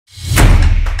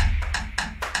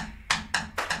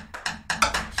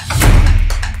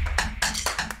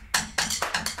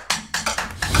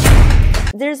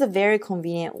there's a very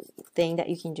convenient thing that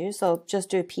you can do. So just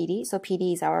do PD. So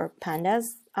PD is our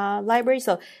pandas library.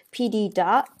 So PD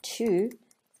dot to,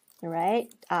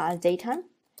 right, datetime.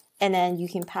 And then you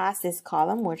can pass this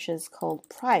column, which is called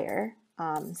prior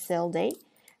sale date,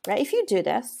 right? If you do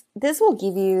this, this will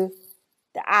give you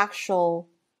the actual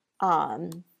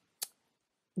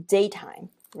daytime,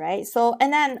 right? So,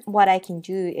 and then what I can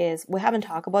do is, we haven't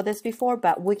talked about this before,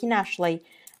 but we can actually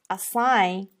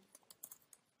assign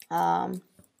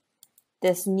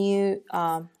this new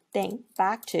thing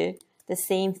back to the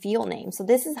same field name. So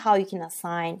this is how you can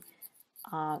assign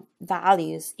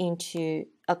values into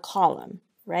a column,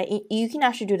 right? You can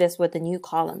actually do this with the new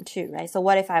column too, right? So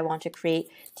what if I want to create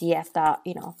df dot,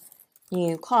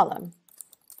 new column,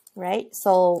 right?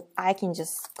 So I can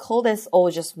just call this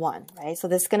just one, right? So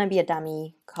this is going to be a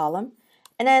dummy column.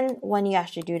 And then when you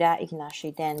actually do that, you can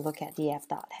actually then look at df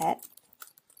dot head.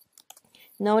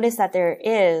 Notice that there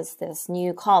is this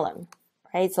new column,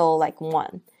 right? So like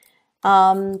 1.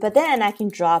 But then I can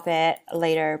drop it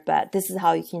later, but this is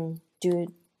how you can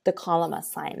do the column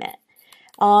assignment.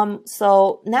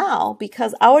 So now,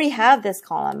 because I already have this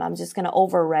column, I'm just going to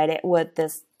overwrite it with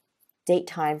this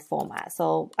datetime format.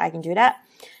 So I can do that.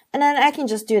 And then I can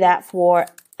just do that for,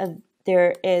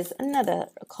 there is another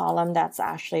column that's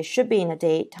actually should be in a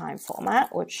datetime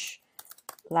format, which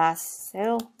last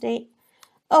sale date.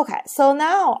 Okay, so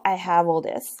now I have all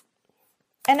this.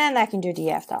 And then I can do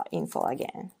df.info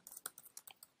again.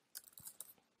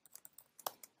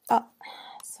 Oh,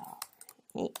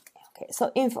 sorry. Okay,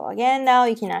 so info again. Now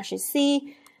you can actually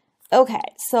see, okay,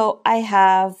 so I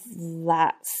have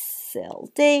last sale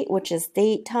date, which is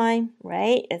date time,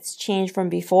 right? It's changed from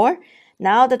before.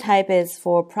 Now the type is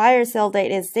for prior sale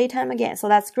date is date time again. So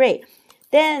that's great.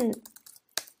 Then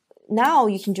now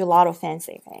you can do a lot of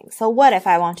fancy things. So what if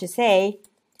I want to say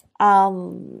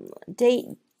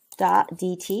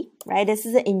date.dt, right? This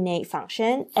is an innate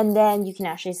function. And then you can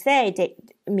actually say date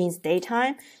means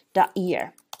datetime dot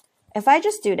year. If I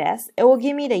just do this, it will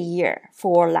give me the year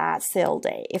for last sale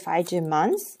day. If I do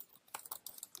months,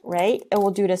 right, it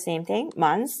will do the same thing,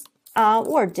 months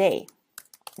or day,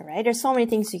 right? There's so many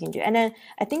things you can do. And then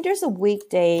I think there's a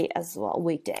weekday as well,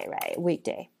 weekday, right?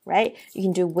 Weekday, right? You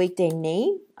can do weekday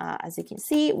name, as you can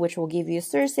see, which will give you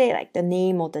Thursday, like the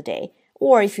name of the day.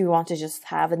 Or if you want to just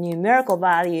have a numerical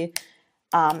value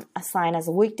assigned as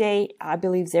a weekday, I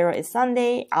believe 0 is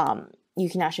Sunday. You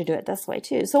can actually do it this way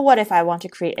too. So what if I want to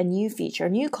create a new feature, a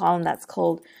new column that's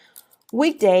called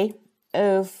weekday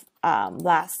of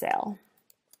last sale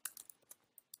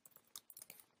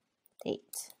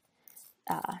date.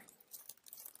 All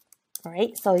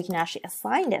right, so you can actually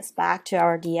assign this back to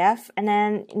our df, and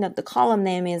then the column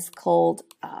name is called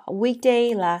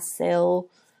weekday last sale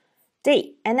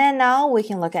date. And then now we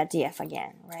can look at df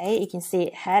again, right? You can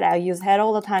see head. I use head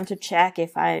all the time to check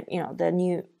if the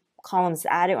new column is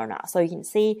added or not. So you can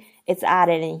see it's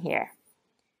added in here,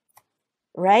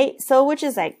 right? So which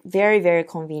is like very, very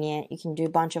convenient. You can do a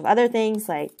bunch of other things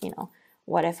like,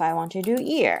 what if I want to do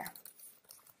year,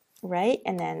 right?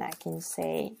 And then I can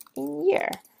say in year,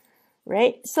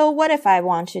 right? So what if I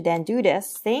want to then do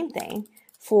this same thing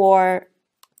for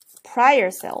prior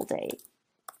sale date?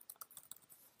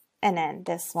 And then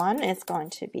this one is going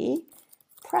to be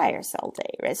prior sale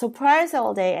date, right? So prior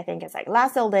sale date, I think it's like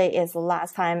last sale date is the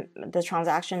last time the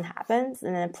transaction happens,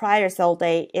 and then prior sale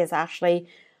date is actually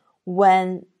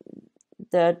when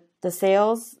the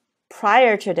sales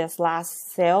prior to this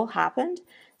last sale happened.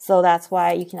 So that's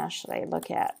why you can actually look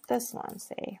at this one,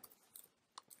 say,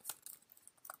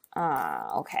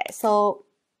 okay, so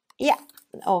yeah,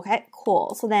 okay,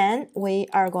 cool. So then we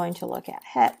are going to look at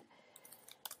head.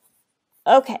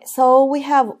 Okay, so we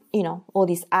have, all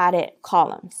these added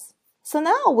columns. So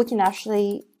now we can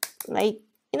actually, like,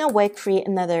 in a way, create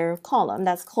another column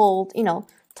that's called,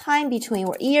 time between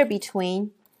or year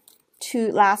between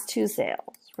last two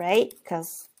sales, right?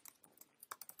 Because,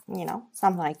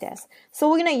 something like this. So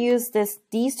we're going to use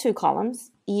these two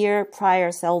columns, year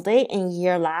prior sale date and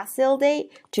year last sale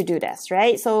date, to do this,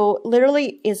 right? So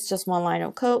literally, it's just one line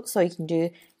of code. So you can do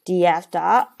df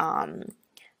dot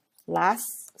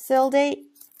last sale date,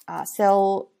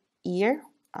 sale year,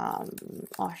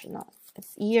 actually no,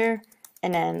 it's year,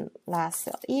 and then last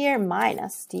sale year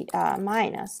minus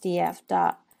df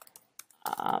dot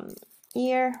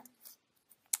year,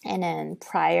 and then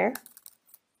prior,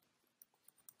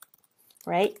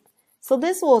 right? So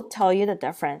this will tell you the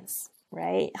difference,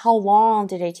 right? How long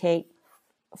did it take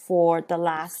for the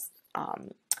last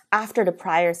after the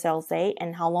prior sales date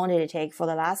and how long did it take for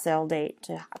the last sale date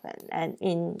to happen. And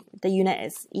in the unit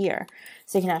is year.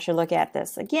 So you can actually look at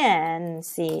this again and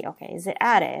see, okay, is it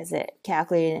added? Is it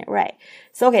calculating it right?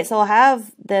 So, okay, so I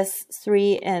have this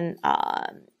 3 in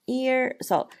year.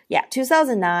 So yeah,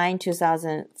 2009,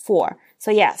 2004.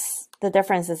 So yes, the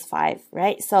difference is 5,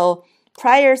 right? So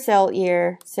prior sale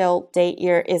date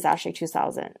year is actually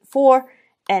 2004.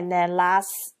 And then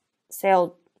last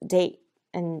sale date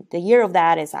and the year of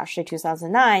that is actually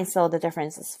 2009, so the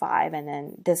difference is 5, and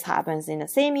then this happens in the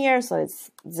same year, so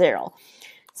it's 0.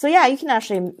 So yeah, you can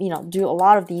actually, do a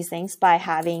lot of these things by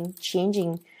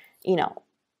changing,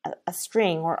 a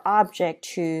string or object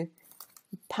to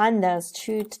pandas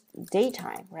to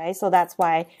datetime, right? So that's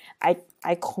why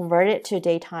I converted to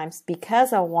datetimes,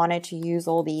 because I wanted to use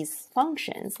all these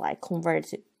functions, like convert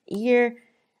to year,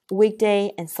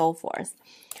 weekday, and so forth.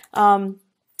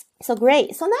 So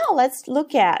great. So now let's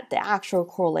look at the actual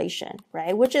correlation,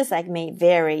 right? Which is like made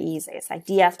very easy. It's like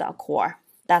df.core.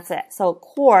 That's it. So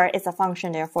core is a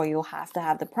function, therefore you'll have to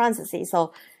have the parentheses.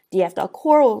 So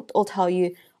df.core will tell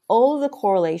you all of the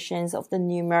correlations of the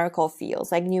numerical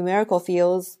fields. Like numerical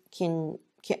fields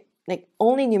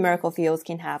only numerical fields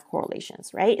can have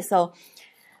correlations, right? So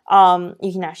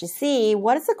you can actually see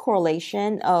what is the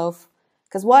correlation of,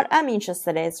 because what I'm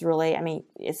interested in is really,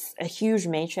 it's a huge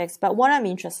matrix, but what I'm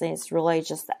interested in is really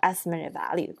just the estimated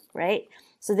value, right?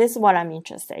 So this is what I'm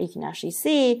interested in. You can actually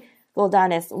see, go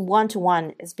down as 1 to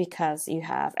 1 is because you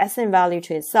have estimated value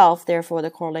to itself, therefore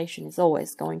the correlation is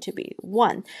always going to be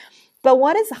 1. But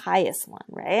what is the highest one,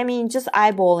 right? Just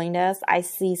eyeballing this, I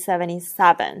see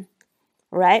 77,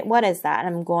 right? What is that?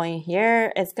 I'm going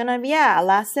here. It's going to be,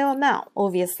 last sale amount,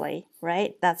 obviously,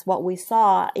 right? That's what we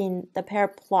saw in the pair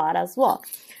plot as well.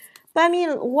 But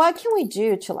what can we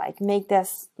do to make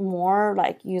this more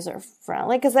user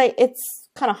friendly? Because it's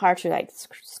kind of hard to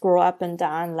scroll up and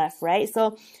down, left, right.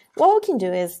 So what we can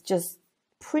do is just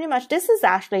pretty much, this is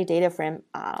actually data frame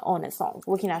on its own.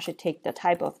 We can actually take the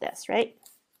type of this, right?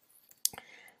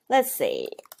 Let's say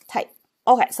type.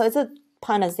 Okay, so it's a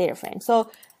pandas data frame.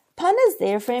 So pandas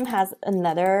data frame has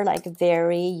another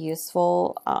very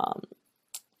useful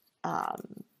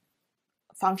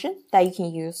function that you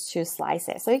can use to slice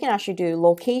it. So you can actually do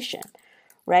location,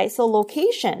 right? So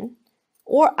location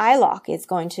or iloc is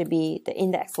going to be the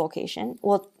index location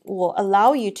will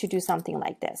allow you to do something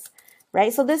like this,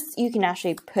 right? So this, you can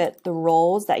actually put the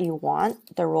rows that you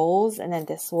want, the rows, and then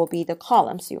this will be the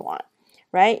columns you want,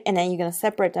 right? And then you're going to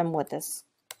separate them with this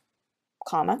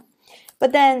comma.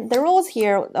 But then the rows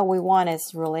here that we want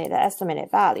is really the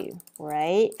estimated value,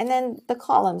 right? And then the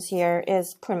columns here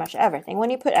is pretty much everything.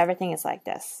 When you put everything, it's like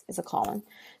this, it's a column.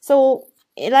 So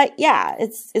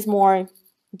it's more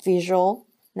visual.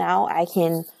 Now I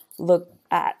can look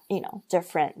at,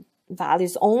 different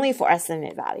values only for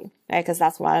estimated value, right? Because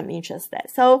that's what I'm interested in.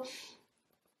 So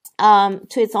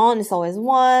to its own is always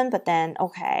 1, but then,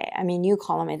 okay, new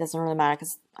column, it doesn't really matter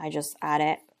because I just add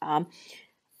it.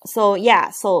 So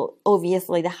yeah, so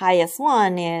obviously the highest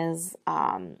one is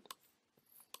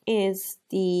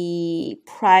the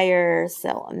prior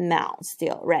sale amount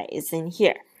still, right? It's in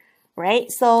here,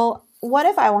 right? So what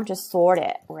if I want to sort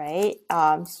it, right?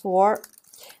 Sort,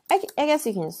 I guess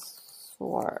you can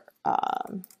sort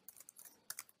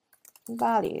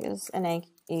values, and then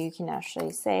you can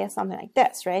actually say something like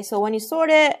this, right? So when you sort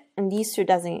it, and these two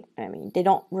they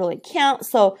don't really count,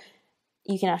 so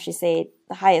you can actually say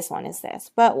the highest one is this,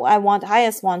 but I want the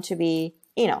highest one to be,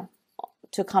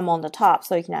 to come on the top.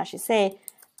 So you can actually say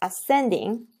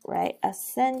ascending, right?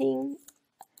 Ascending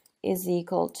is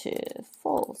equal to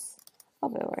false.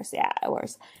 Oh, it works. Yeah, it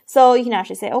works. So you can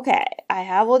actually say, okay, I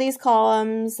have all these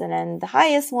columns, and then the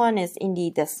highest one is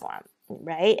indeed this one,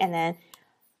 right? And then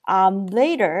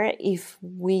later,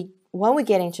 when we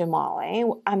get into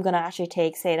modeling, I'm gonna actually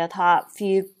take, say, the top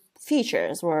few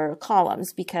features or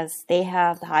columns because they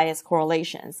have the highest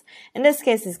correlations. In this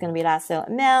case, it's going to be last sale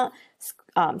amount,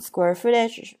 square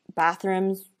footage,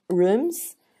 bathrooms,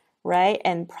 rooms, right,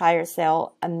 and prior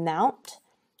sale amount,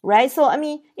 right? So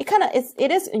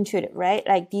it is intuitive,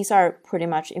 right? These are pretty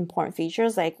much important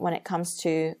features when it comes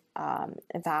to a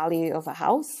value of a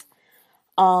house.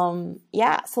 So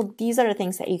these are the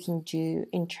things that you can do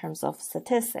in terms of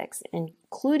statistics,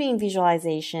 including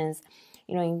visualizations,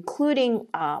 including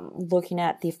looking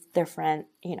at the different,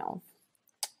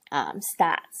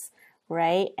 stats,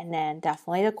 right? And then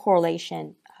definitely the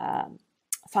correlation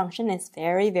function is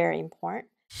very, very important.